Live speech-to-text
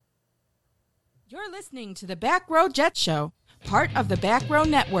You're listening to the Back Row Jet Show, part of the Back Row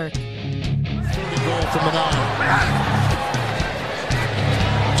Network. 30 goal from the 9.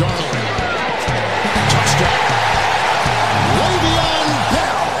 Darnold. Touchdown. Le'Veon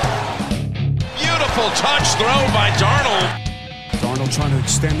Bell. Beautiful touch throw by Darnold. Darnold trying to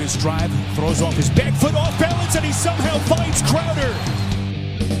extend this drive, throws off his back foot off balance, and he somehow finds Crowder.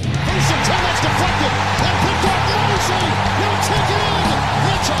 Mason Thomas deflected and picked up Mosley. He'll take it in.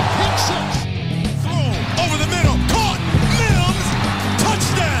 It's a pick six. Throw over the middle. Caught. Mims.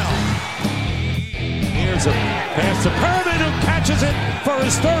 Touchdown. Here's a pass to Perriman, who catches it for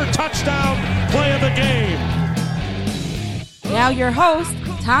his third touchdown play of the game. Now your hosts,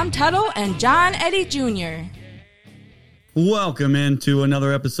 Tom Tuttle and John Eddie Jr. Welcome into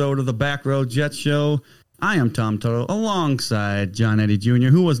another episode of the Back Row Jet Show. I am Tom Tuttle alongside John Eddie Jr.,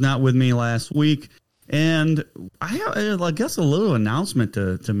 who was not with me last week. And I have, I guess, a little announcement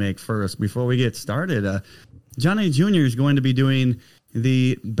to make first before we get started. John Eddie Jr. is going to be doing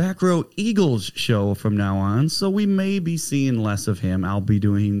the Back Row Eagles show from now on, so we may be seeing less of him. I'll be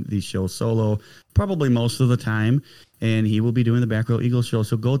doing the show solo probably most of the time, and he will be doing the Back Row Eagles show,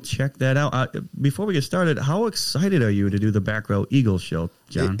 so go check that out. Before we get started, how excited are you to do the Back Row Eagles show,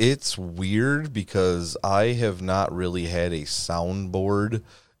 John? It's weird because I have not really had a soundboard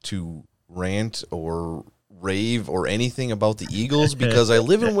to rant or rave or anything about the Eagles because I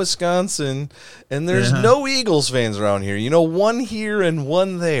live in Wisconsin and there's no Eagles fans around here. You know, one here and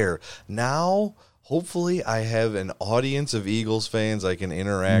one there. Now, hopefully I have an audience of Eagles fans I can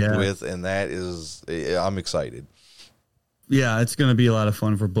interact with, and that is, I'm excited. Yeah, it's going to be a lot of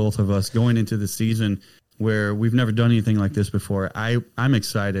fun for both of us going into the season where we've never done anything like this before. I'm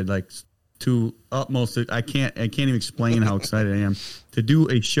excited, like to utmost. I can't even explain how excited I am to do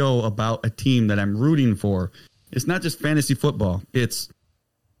a show about a team that I'm rooting for. It's not just fantasy football; it's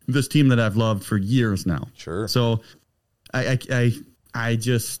this team that I've loved for years now. Sure. So, I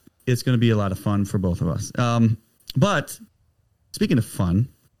just it's going to be a lot of fun for both of us. But speaking of fun,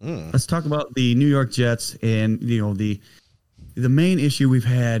 let's talk about the New York Jets and the main issue we've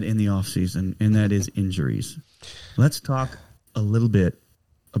had in the offseason, and that is injuries. Let's talk a little bit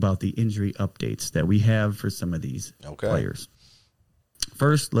about the injury updates that we have for some of these players.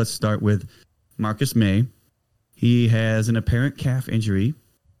 First, let's start with Marcus May. He has an apparent calf injury,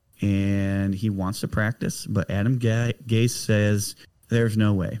 and he wants to practice, but Adam Gase says there's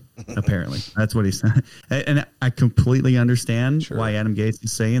no way, apparently. That's what he said. And I completely understand why Adam Gase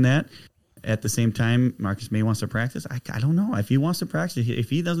is saying that. At the same time, Marcus May wants to practice. I don't know. If he wants to practice, if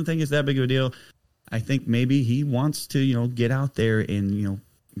he doesn't think it's that big of a deal, I think maybe he wants to, get out there and,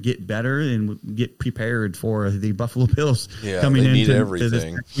 get better and get prepared for the Buffalo Bills coming in.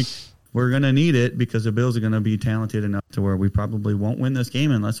 Everything. We're going to need it because the Bills are going to be talented enough to where we probably won't win this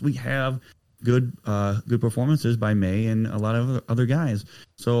game unless we have good performances by May and a lot of other guys.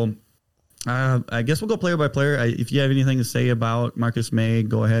 So I guess we'll go player by player. If you have anything to say about Marcus May,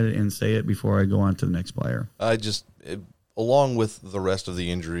 go ahead and say it before I go on to the next player. Along with the rest of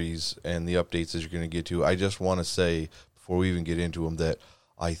the injuries and the updates that you're going to get to, I just want to say before we even get into them that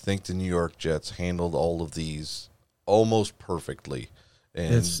I think the New York Jets handled all of these almost perfectly.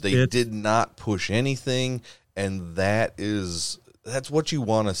 And they did not push anything, and that's what you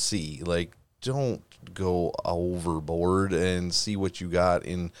want to see. Like, don't go overboard and see what you got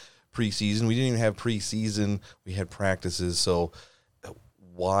in preseason. We didn't even have preseason. We had practices, so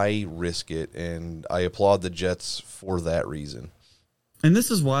why risk it? And I applaud the Jets for that reason. And this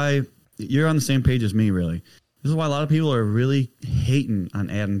is why you're on the same page as me, really. This is why a lot of people are really hating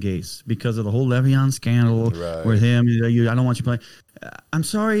on Adam Gase because of the whole Le'Veon scandal with him. I don't want you playing. I'm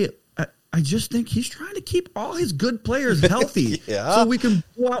sorry. I just think he's trying to keep all his good players healthy so we can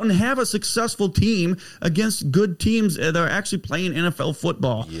go out and have a successful team against good teams that are actually playing NFL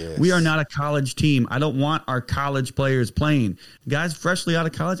football. Yes. We are not a college team. I don't want our college players playing. Guys freshly out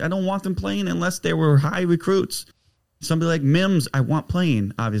of college, I don't want them playing unless they were high recruits. Somebody like Mims, I want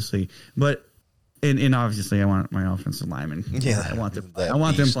playing, obviously. But and obviously I want my offensive linemen. Yeah, I want them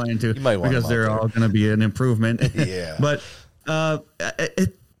playing too because they're all going to be an improvement. Yeah. But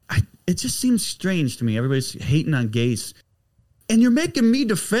it just seems strange to me. Everybody's hating on Gase, and you're making me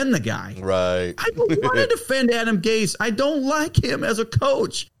defend the guy. Right. I don't want to defend Adam Gase. I don't like him as a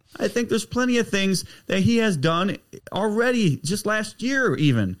coach. I think there's plenty of things that he has done already, just last year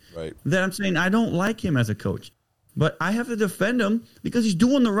even, that I'm saying I don't like him as a coach. But I have to defend him because he's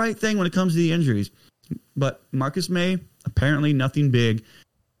doing the right thing when it comes to the injuries. But Marcus May, apparently nothing big.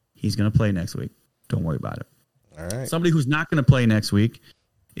 He's going to play next week. Don't worry about it. All right. Somebody who's not going to play next week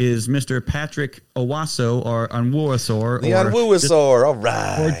is Mr. Patrick Owasso or Onwuasor. The Onwuasor, all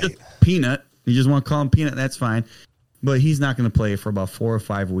right. Or just Peanut. You just want to call him Peanut, that's fine. But he's not going to play for about 4 or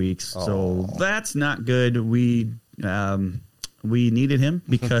 5 weeks. Oh. So that's not good. We needed him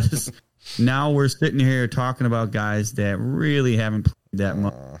because now we're sitting here talking about guys that really haven't played that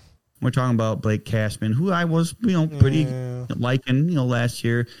much. We're talking about Blake Cashman, who I was, pretty liking, last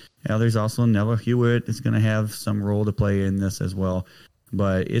year. There's also Neville Hewitt is going to have some role to play in this as well.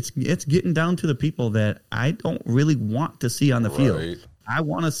 But it's getting down to the people that I don't really want to see on the field. I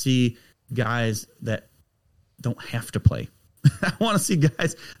want to see guys that don't have to play. I want to see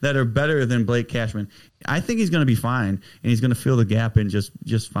guys that are better than Blake Cashman. I think he's going to be fine, and he's going to fill the gap in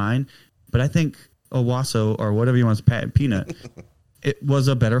just fine. But I think Owasso, or whatever you want to pat Peanut, it was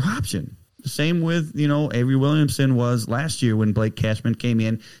a better option. Same with, Avery Williamson was last year when Blake Cashman came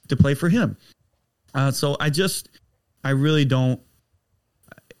in to play for him. So I really don't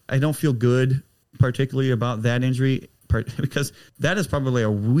feel good particularly about that injury because that is probably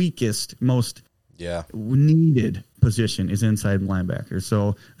our weakest, most needed position is inside linebacker.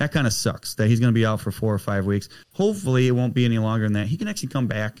 So that kind of sucks that he's going to be out for 4 or 5 weeks. Hopefully it won't be any longer than that. He can actually come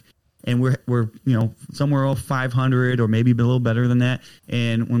back and we're somewhere off 500 or maybe a little better than that.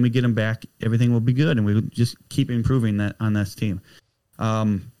 And when we get him back, everything will be good. And we just keep improving that on this team.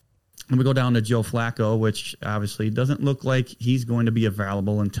 And we go down to Joe Flacco, which obviously doesn't look like he's going to be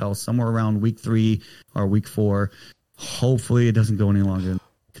available until somewhere around week 3 or week 4. Hopefully it doesn't go any longer.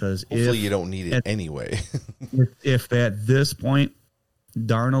 Because hopefully you don't need it anyway. if at this point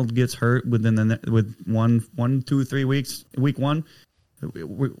Darnold gets hurt with 1, 2, 3 weeks, week 1,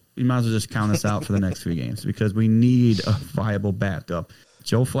 we might as well just count us out for the next 3 games because we need a viable backup.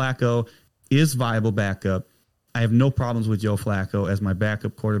 Joe Flacco is viable backup. I have no problems with Joe Flacco as my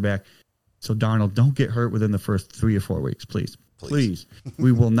backup quarterback. So Darnold, don't get hurt within the first 3 or 4 weeks, please. Please.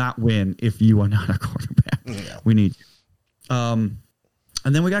 We will not win if you are not a quarterback. No. We need you.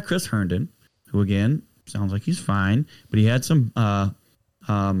 And then we got Chris Herndon, who again sounds like he's fine, but he had some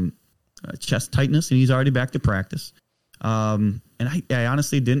chest tightness, and he's already back to practice. And I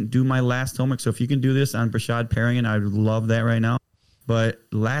honestly didn't do my last homework, so if you can do this on Brashad Perriman, I would love that right now. But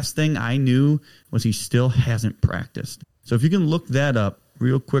last thing I knew was he still hasn't practiced. So if you can look that up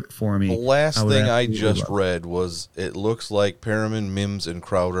real quick for me. The last thing I just read was it looks like Perriman, Mims, and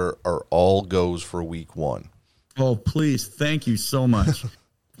Crowder are all goes for week 1. Oh, please. Thank you so much.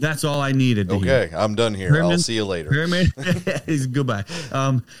 That's all I needed to hear. Okay, I'm done here. I'll see you later. Perriman, he's goodbye.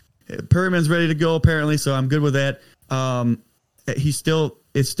 Perriman's ready to go apparently, so I'm good with that. It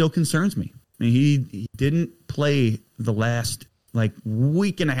still concerns me. I mean, he didn't play the last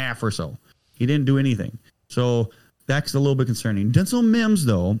week and a half or so. He didn't do anything. So that's a little bit concerning. Denzel Mims,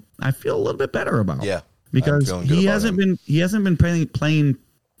 though, I feel a little bit better about. Yeah. Because he hasn't been playing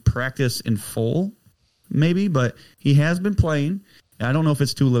practice in full, maybe, but he has been playing. I don't know if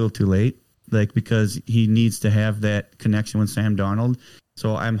it's too little too late, because he needs to have that connection with Sam Darnold.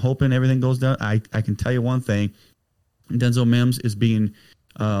 So I'm hoping everything goes down. I can tell you one thing. Denzel Mims is being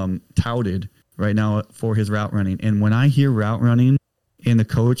touted right now for his route running. And when I hear route running and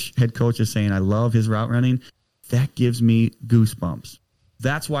the head coach is saying, I love his route running, that gives me goosebumps.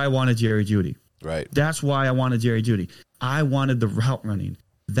 That's why I wanted Jerry Jeudy. Right. That's why I wanted Jerry Jeudy. I wanted the route running.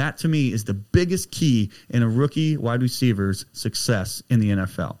 That, to me, is the biggest key in a rookie wide receiver's success in the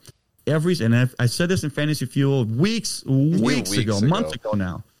NFL. And I said this in Fantasy Fuel weeks ago, months ago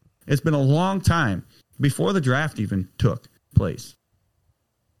now. It's been a long time before the draft even took place.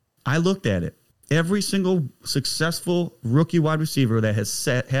 I looked at it. Every single successful rookie wide receiver that has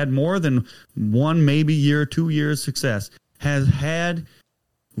had more than 1, maybe year, 2 years success has had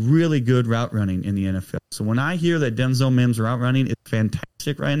really good route running in the NFL. So when I hear that Denzel Mims route running is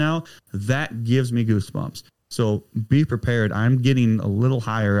fantastic right now, that gives me goosebumps. So be prepared. I'm getting a little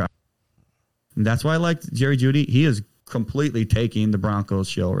higher. And that's why I like Jerry Jeudy. He is completely taking the Broncos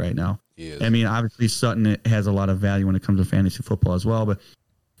show right now. I mean, obviously Sutton has a lot of value when it comes to fantasy football as well, but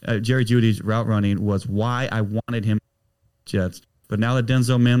Jerry Jeudy's route running was why I wanted him Jets. But now that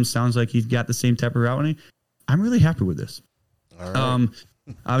Denzel Mims sounds like he's got the same type of route running, I'm really happy with this. All right.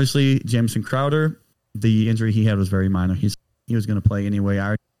 Obviously, Jamison Crowder, the injury he had was very minor. He was going to play anyway. I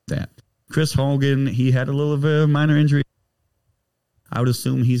already knew that. Chris Hogan, he had a little bit of a minor injury. I would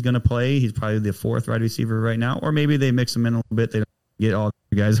assume he's going to play. He's probably the 4th wide receiver right now, or maybe they mix him in a little bit. They don't get all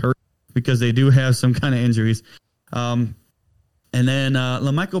the guys hurt because they do have some kind of injuries. And then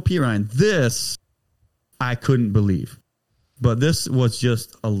La'Mical Pirine, this I couldn't believe. But this was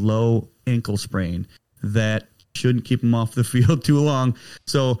just a low ankle sprain that shouldn't keep him off the field too long.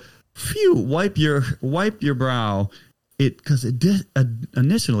 So, wipe your brow. Because it did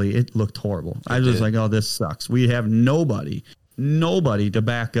initially, it looked horrible. I was like, oh, this sucks. We have nobody to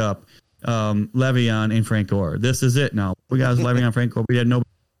back up Le'Veon and Frank Gore. This is it now. We got Le'Veon, Frank Gore. We had nobody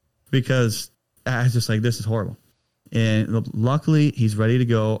because I was just like, this is horrible. And luckily, he's ready to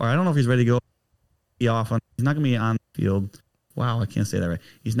go. Or I don't know if he's ready to go. He's not going to be on the field. Wow, I can't say that right.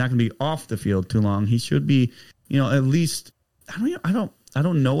 He's not going to be off the field too long. He should be, at least. I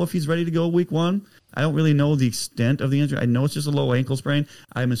don't know if he's ready to go week 1. I don't really know the extent of the injury. I know it's just a low ankle sprain.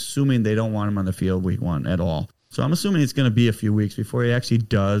 I'm assuming they don't want him on the field week 1 at all. So I'm assuming it's going to be a few weeks before he actually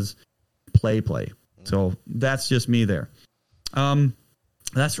does play. So that's just me there.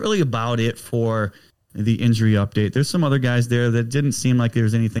 That's really about it for the injury update. There's some other guys there that didn't seem like there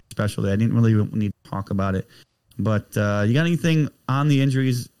was anything special there. I didn't really need to talk about it. But you got anything on the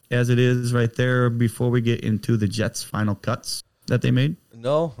injuries as it is right there before we get into the Jets' final cuts that they made?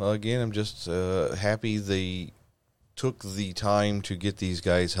 No, again, I'm just happy they took the time to get these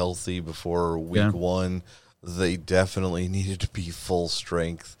guys healthy before week 1. They definitely needed to be full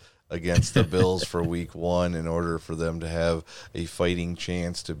strength against the Bills for week 1 in order for them to have a fighting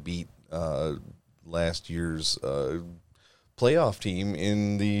chance to beat last year's playoff team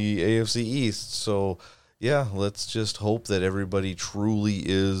in the AFC East. So, yeah, let's just hope that everybody truly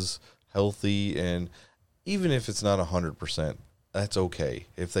is healthy, and even if it's not 100%, that's okay.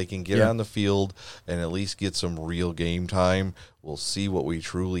 If they can get on the field and at least get some real game time, we'll see what we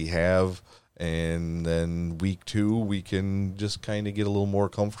truly have. And then week 2, we can just kind of get a little more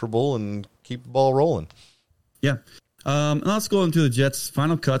comfortable and keep the ball rolling. Yeah. Let's go into the Jets'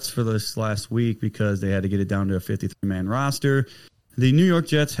 final cuts for this last week because they had to get it down to a 53-man roster. The New York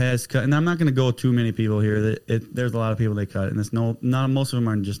Jets has cut, and I'm not going to go too many people here. There's a lot of people they cut, and most of them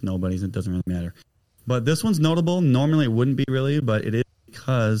are just nobodies. It doesn't really matter. But this one's notable. Normally it wouldn't be really, but it is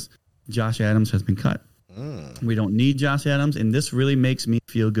because Josh Adams has been cut. We don't need Josh Adams, and this really makes me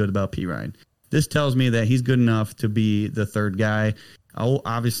feel good about P. Ryan. This tells me that he's good enough to be the third guy.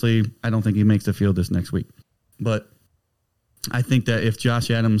 Obviously, I don't think he makes the field this next week. But I think that if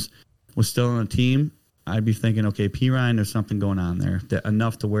Josh Adams was still on the team, I'd be thinking, okay, P. Ryan, there's something going on there,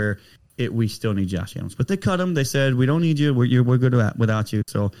 enough to where we still need Josh Adams. But they cut him. They said, we don't need you. We're good without you.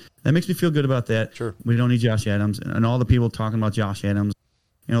 So that makes me feel good about that. Sure. We don't need Josh Adams. And all the people talking about Josh Adams,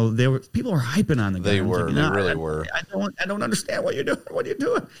 people were hyping on the guy. They really were. I don't understand what you're doing. What are you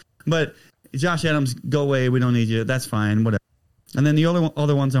doing? But Josh Adams, go away. We don't need you. That's fine. Whatever. And then the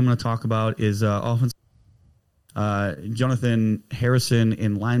other ones I'm going to talk about is offense. Jonathan Harrison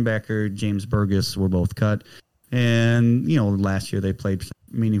and linebacker James Burgess were both cut. And, last year they played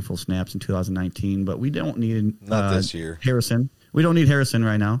meaningful snaps in 2019, but we don't need not this year. Harrison. We don't need Harrison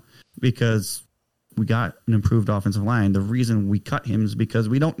right now because we got an improved offensive line. The reason we cut him is because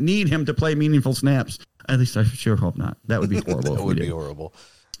we don't need him to play meaningful snaps. At least I sure hope not. That would be horrible. That would be horrible.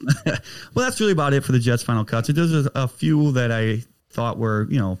 Well, that's really about it for the Jets' final cuts. There's a few that I thought were,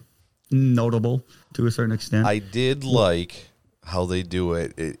 notable to a certain extent. I did like how they do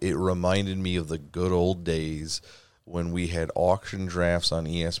it. It reminded me of the good old days when we had auction drafts on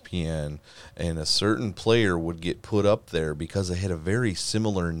ESPN and a certain player would get put up there because they had a very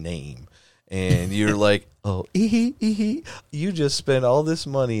similar name. And you're like, oh, you just spent all this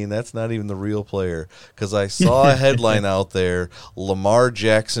money and that's not even the real player. Because I saw a headline out there, Lamar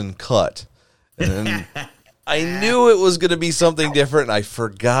Jackson cut. And then I knew it was going to be something different. And I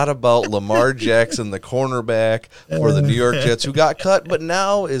forgot about Lamar Jackson, the cornerback for the New York Jets, who got cut, but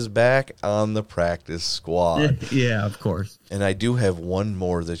now is back on the practice squad. Yeah, of course. And I do have one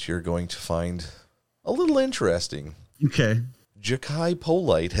more that you're going to find a little interesting. Okay. Ja'Kai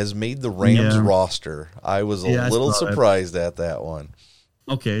Polite has made the Rams roster. I was a little surprised at that one.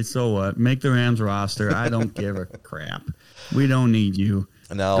 Okay, so what? Make the Rams roster. I don't give a crap. We don't need you.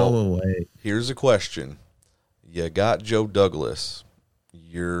 Now, go away. Here's a question. You got Joe Douglas.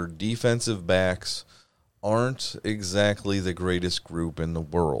 Your defensive backs aren't exactly the greatest group in the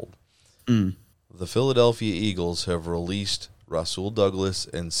world. The Philadelphia Eagles have released Rasul Douglas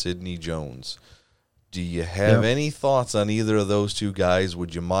and Sidney Jones. Do you have any thoughts on either of those two guys?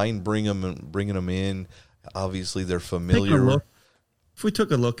 Would you mind bringing them in? Obviously, they're familiar. If we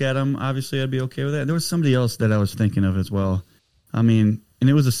took a look at them, obviously, I'd be okay with that. There was somebody else that I was thinking of as well. I mean, and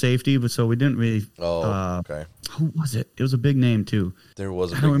it was a safety, but so we didn't really. Okay. Who was it? It was a big name too. There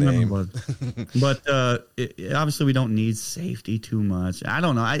was a big name. But obviously, we don't need safety too much. I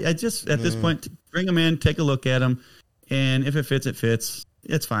don't know. I just at this point bring them in, take a look at them, and if it fits, it fits.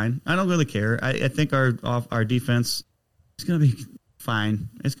 It's fine. I don't really care. I think our defense is going to be fine.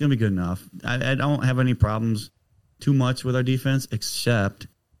 It's going to be good enough. I don't have any problems too much with our defense, except,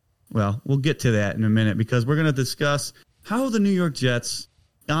 well, we'll get to that in a minute because we're going to discuss how the New York Jets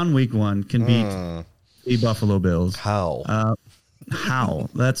on week 1 can beat the Buffalo Bills. How? How?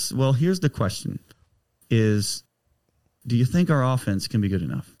 Here's the question is, do you think our offense can be good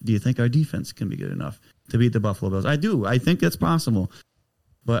enough? Do you think our defense can be good enough to beat the Buffalo Bills? I do. I think that's possible.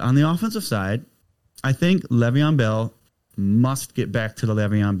 But on the offensive side, I think Le'Veon Bell must get back to the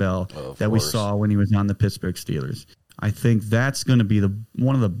Le'Veon Bell we saw when he was on the Pittsburgh Steelers. I think that's going to be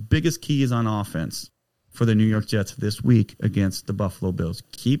one of the biggest keys on offense for the New York Jets this week against the Buffalo Bills.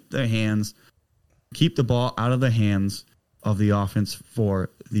 Keep the ball out of the hands of the offense for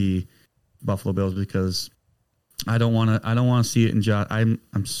the Buffalo Bills, because I don't want to see it in Josh. I'm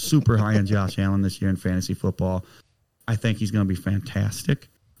super high on Josh Allen this year in fantasy football. I think he's going to be fantastic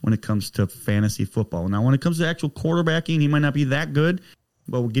when it comes to fantasy football. Now, when it comes to actual quarterbacking, he might not be that good,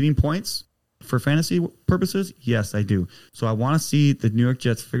 but getting points for fantasy purposes, yes, I do. So I want to see the New York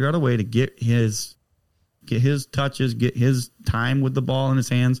Jets figure out a way to get his touches, get his time with the ball in his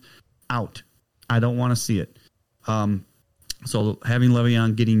hands out. I don't want to see it. So having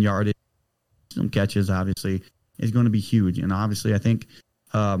Le'Veon getting yardage, some catches, obviously, is going to be huge. And obviously, I think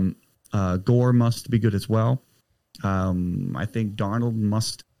Gore must be good as well. I think Darnold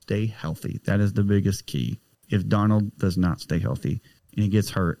must stay healthy. That is the biggest key. If Darnold does not stay healthy and he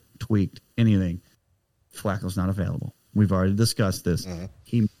gets hurt, tweaked, anything, Flacco's not available. We've already discussed this. Mm-hmm.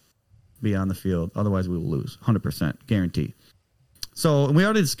 He must be on the field. Otherwise, we will lose. 100%. Guarantee. So we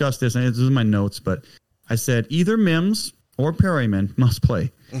already discussed this, and this is in my notes, but I said either Mims or Perryman must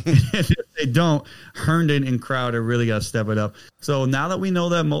play. If they don't, Herndon and Crowder really got to step it up. So now that we know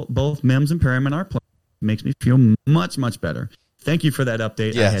that both Mims and Perryman are playing, it makes me feel much, much better. Thank you for that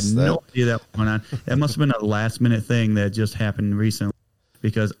update. Yes, I had no idea that was going on. That must have been a last-minute thing that just happened recently.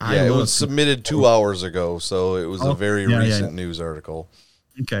 Because it was submitted 2 hours ago, so it was a very recent news article.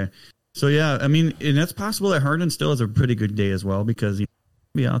 Okay. So, I mean, and it's possible that Herndon still has a pretty good day as well, because he'll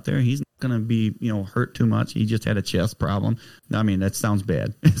be out there. He's not going to be, hurt too much. He just had a chest problem. I mean, that sounds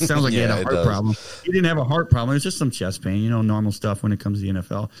bad. It sounds like he had a heart problem. He didn't have a heart problem. It's just some chest pain, normal stuff when it comes to the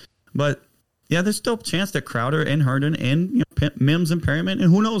NFL. But, there's still a chance that Crowder and Herndon and Mims and Perryman,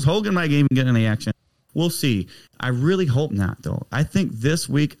 and who knows, Hogan might even get in the action. We'll see. I really hope not, though. I think this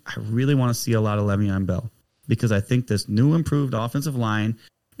week I really want to see a lot of Le'Veon Bell, because I think this new improved offensive line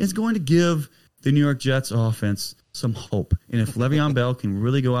is going to give the New York Jets offense some hope. And if Le'Veon Bell can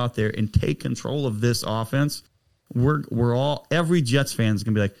really go out there and take control of this offense, every Jets fan is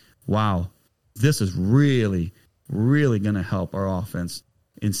going to be like, wow, this is really, really going to help our offense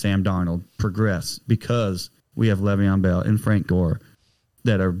and Sam Darnold progress, because we have Le'Veon Bell and Frank Gore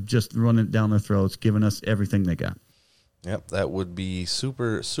that are just running down their throats, giving us everything they got. Yep, that would be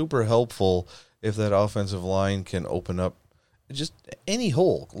super, super helpful if that offensive line can open up just any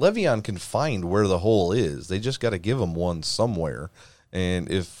hole. Le'Veon can find where the hole is. They just got to give him one somewhere. And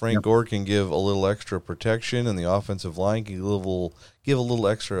if Frank Gore can give a little extra protection, and the offensive line can give a little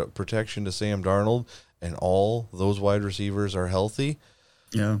extra protection to Sam Darnold, and all those wide receivers are healthy,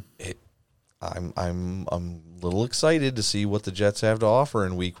 I'm a little excited to see what the Jets have to offer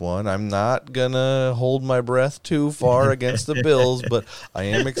in Week 1. I'm not gonna hold my breath too far against the Bills, but I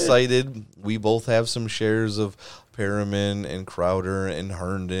am excited. We both have some shares of Perriman and Crowder and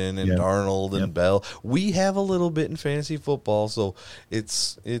Herndon and Darnold and Bell. We have a little bit in fantasy football, so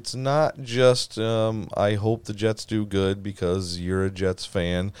it's not just I hope the Jets do good because you're a Jets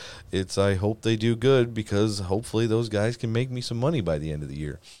fan. It's I hope they do good because hopefully those guys can make me some money by the end of the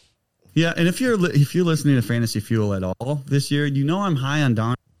year. Yeah, and if you're listening to Fantasy Fuel at all this year, I'm high on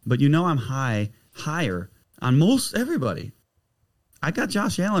Don, but I'm higher on most everybody. I got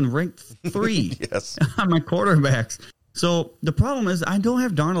Josh Allen ranked 3 on my quarterbacks. So the problem is I don't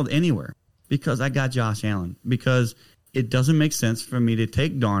have Darnold anywhere because I got Josh Allen, because it doesn't make sense for me to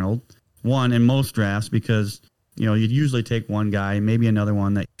take Darnold, one, in most drafts, because you'd usually take one guy, maybe another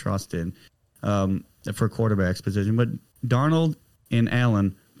one that you trusted for quarterback's position. But Darnold and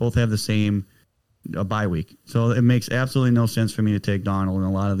Allen both have the same bye week. So it makes absolutely no sense for me to take Darnold in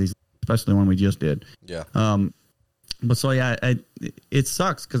a lot of these, especially one we just did. Yeah. But so, it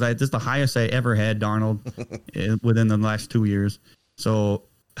sucks because this is the highest I ever had Darnold within the last 2 years. So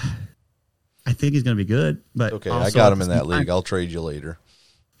I think he's going to be good. But okay, I got him in that league. I'll trade you later.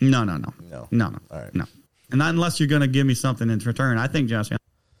 No. All right. No. And not unless you're going to give me something in return. I think Josh Allen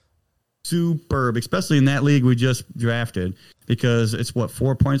superb, especially in that league we just drafted, because it's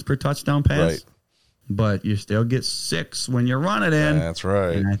 4 points per touchdown pass. Right. But you still get 6 when you run it in. That's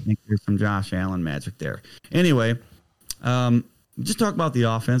right. And I think there's some Josh Allen magic there. Anyway, just talk about the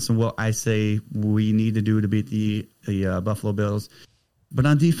offense and what I say we need to do to beat the Buffalo Bills. But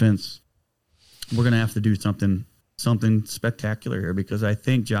on defense, we're going to have to do something spectacular here, because I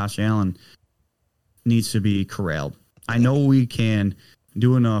think Josh Allen needs to be corralled. I know we can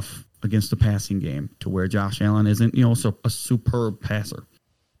do enough against the passing game to where Josh Allen isn't, so a superb passer.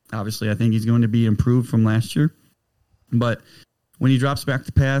 Obviously, I think he's going to be improved from last year. But when he drops back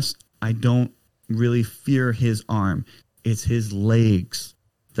to pass, I don't really fear his arm. It's his legs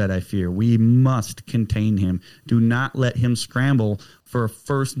that I fear. We must contain him. Do not let him scramble for a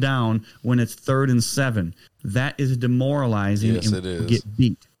first down when it's 3rd and 7. That is demoralizing. Yes, it is. Get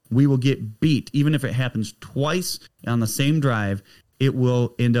beat. We will get beat. Even if it happens twice on the same drive, it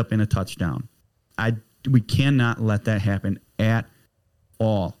will end up in a touchdown. We cannot let that happen at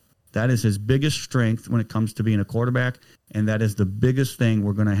all. That is his biggest strength when it comes to being a quarterback, and that is the biggest thing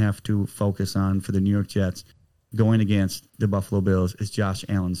we're going to have to focus on for the New York Jets going against the Buffalo Bills is Josh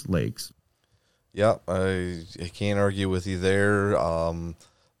Allen's legs. Yeah, I can't argue with you there. The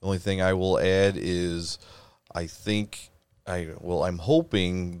only thing I will add is I'm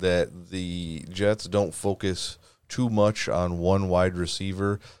hoping that the Jets don't focus too much on one wide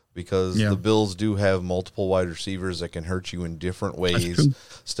receiver, because the Bills do have multiple wide receivers that can hurt you in different ways.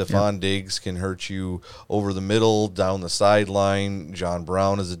 Stephon Diggs can hurt you over the middle, down the sideline. John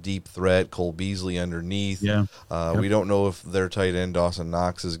Brown is a deep threat. Cole Beasley underneath. We don't know if their tight end, Dawson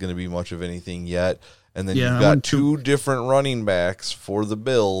Knox, is going to be much of anything yet. And then you've got two different running backs for the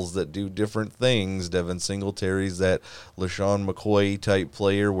Bills that do different things. Devin Singletary's that LaShawn McCoy type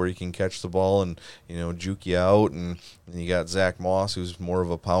player where he can catch the ball and, juke you out. And you got Zach Moss, who's more of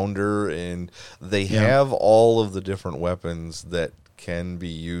a pounder. And they have all of the different weapons that can be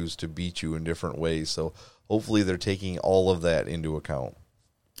used to beat you in different ways. So hopefully they're taking all of that into account.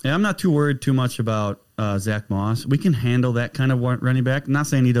 Yeah, I'm not too worried too much about Zach Moss. We can handle that kind of running back. I'm not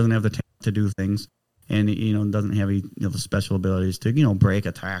saying he doesn't have the talent to do things. And, doesn't have the special abilities to, break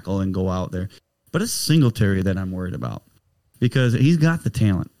a tackle and go out there. But it's Singletary that I'm worried about, because he's got the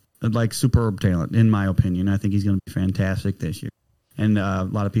talent, like superb talent, in my opinion. I think he's going to be fantastic this year. And a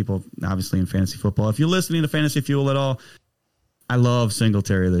lot of people, obviously, in fantasy football, if you're listening to Fantasy Fuel at all, I love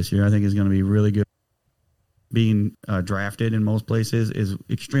Singletary this year. I think he's going to be really good. Being drafted in most places is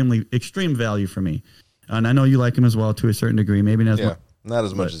extreme value for me. And I know you like him as well to a certain degree. Maybe not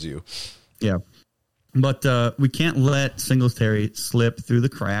as much as you. Yeah. But we can't let Singletary slip through the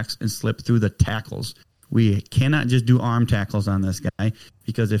cracks and slip through the tackles. We cannot just do arm tackles on this guy,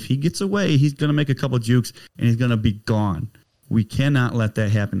 because if he gets away, he's going to make a couple jukes and he's going to be gone. We cannot let that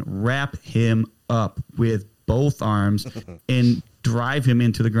happen. Wrap him up with both arms and drive him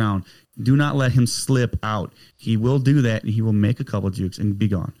into the ground. Do not let him slip out. He will do that, and he will make a couple jukes and be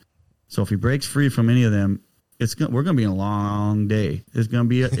gone. So if he breaks free from any of them, we're going to be in a long day. We're going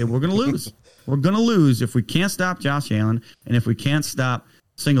to lose. We're going to lose if we can't stop Josh Allen and if we can't stop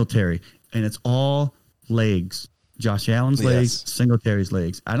Singletary. And it's all legs. Josh Allen's legs, Singletary's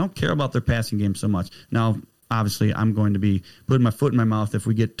legs. I don't care about their passing game so much. Now, obviously, I'm going to be putting my foot in my mouth if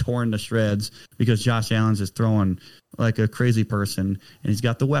we get torn to shreds because Josh Allen's is throwing like a crazy person and he's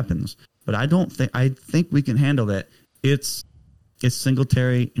got the weapons. But I think we can handle that. It's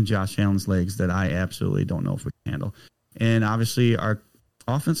Singletary and Josh Allen's legs that I absolutely don't know if we can handle. And obviously, our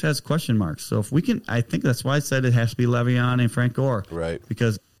offense has question marks. So if we can, I think that's why I said it has to be Le'Veon and Frank Gore. Right.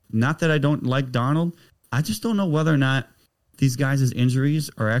 Because not that I don't like Darnold, I just don't know whether or not these guys' injuries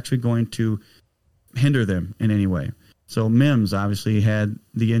are actually going to hinder them in any way. So Mims obviously had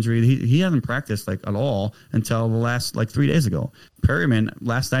the injury. He hasn't practiced at all until the last 3 days ago. Perryman,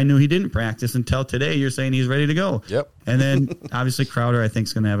 last I knew, he didn't practice until today. You're saying he's ready to go. Yep. And then obviously Crowder, I think,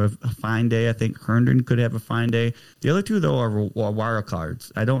 is going to have a fine day. I think Herndon could have a fine day. The other two, though, are wild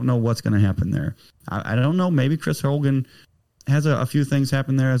cards. I don't know what's going to happen there. I don't know. Maybe Chris Hogan has a few things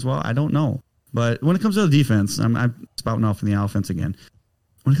happen there as well. I don't know. But when it comes to the defense, I'm spouting off in the offense again.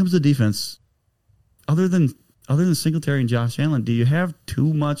 When it comes to defense, other than Singletary and Josh Allen, do you have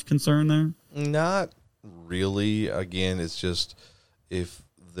too much concern there? Not really. Again, it's just if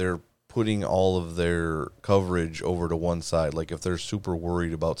they're putting all of their coverage over to one side, like if they're super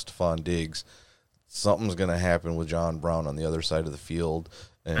worried about Stephon Diggs, something's going to happen with John Brown on the other side of the field.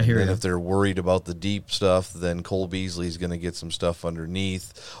 And then if they're worried about the deep stuff, then Cole Beasley's going to get some stuff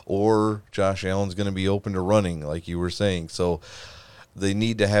underneath, or Josh Allen's going to be open to running, like you were saying. So they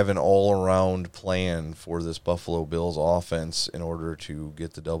need to have an all-around plan for this Buffalo Bills offense in order to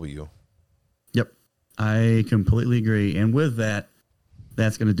get the W. Yep, I completely agree. And with that,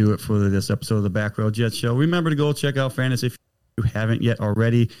 that's going to do it for this episode of the Back Row Jets Show. Remember to go check out Fantasy if you haven't yet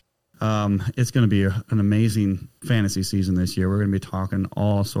already. It's going to be an amazing fantasy season this year. We're going to be talking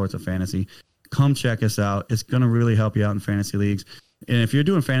all sorts of fantasy. Come check us out. It's going to really help you out in fantasy leagues. And if you're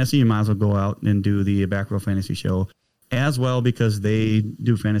doing fantasy, you might as well go out and do the Back Row Fantasy Show as well, because they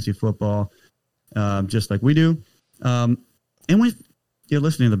do fantasy football just like we do. And when you're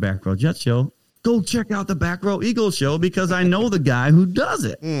listening to the Back Row Jets show, go check out the Back Row Eagles show because I know the guy who does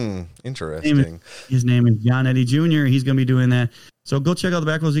it. Interesting. His name is John Eddie Jr. He's going to be doing that. So go check out the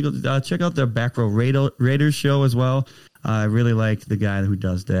Back Row Eagles. Check out the Back Row Raiders show as well. I really like the guy who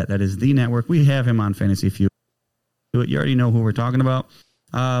does that. That is The Network. We have him on Fantasy Feud. You already know who we're talking about.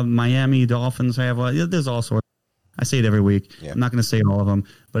 Miami Dolphins have, there's all sorts. I say it every week. Yeah. I'm not going to say all of them,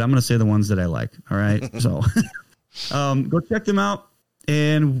 but I'm going to say the ones that I like. All right. So go check them out.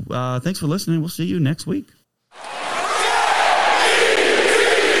 And thanks for listening. We'll see you next week.